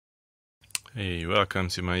Hey, welcome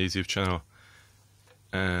to my YouTube channel,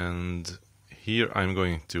 and here I'm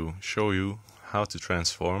going to show you how to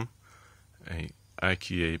transform a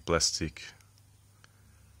IKEA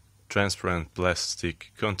transparent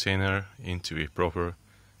plastic container into a proper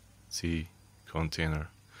tea container.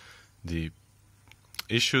 The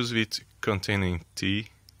issues with containing tea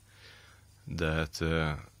that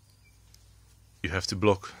you have to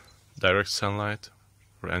block direct sunlight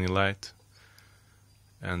or any light,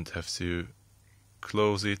 and have to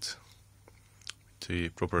close it to a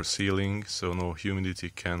proper sealing so no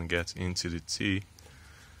humidity can get into the tea.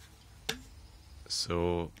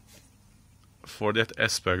 So for that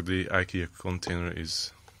aspect, the IKEA container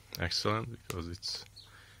is excellent because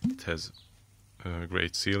it has a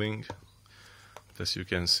great sealing. But as you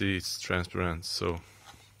can see, it's transparent, so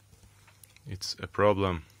it's a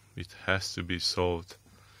problem. It has to be solved,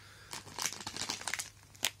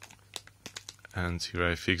 and here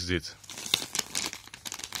I fixed it.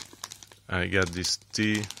 I got this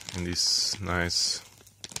tea in this nice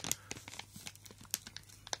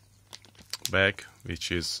bag,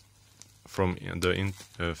 which is from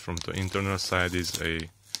the internal side is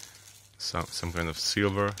some kind of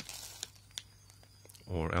silver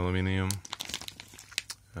or aluminium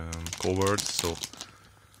covered, so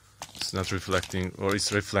it's not reflecting, or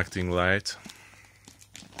it's reflecting light.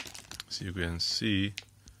 So you can see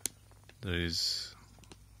there is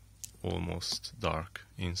almost dark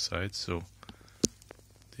inside, so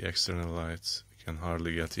the external lights can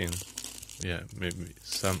hardly get in. Yeah, maybe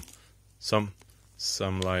some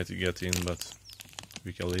light get in, but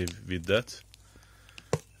we can live with that.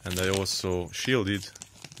 And I also shielded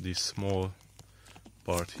this small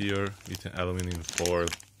part here with an aluminum foil,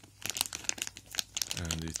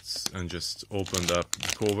 and just opened up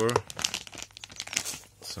the cover,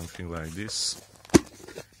 something like this.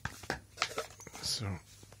 So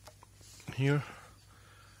here,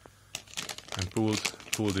 and pull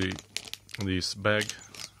this bag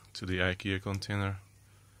to the IKEA container,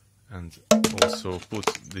 and also put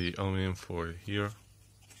the aluminum foil here,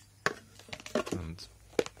 and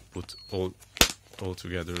put all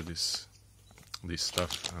together this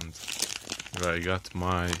stuff, and here I got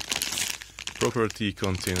my property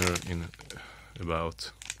container in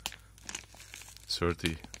about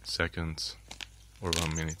 30 seconds or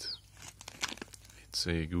 1 minute. It's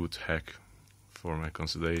a good hack for my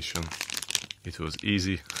consideration. It was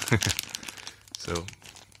easy. So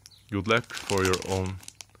good luck for your own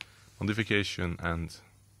modification, and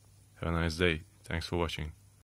have a nice day. Thanks for watching.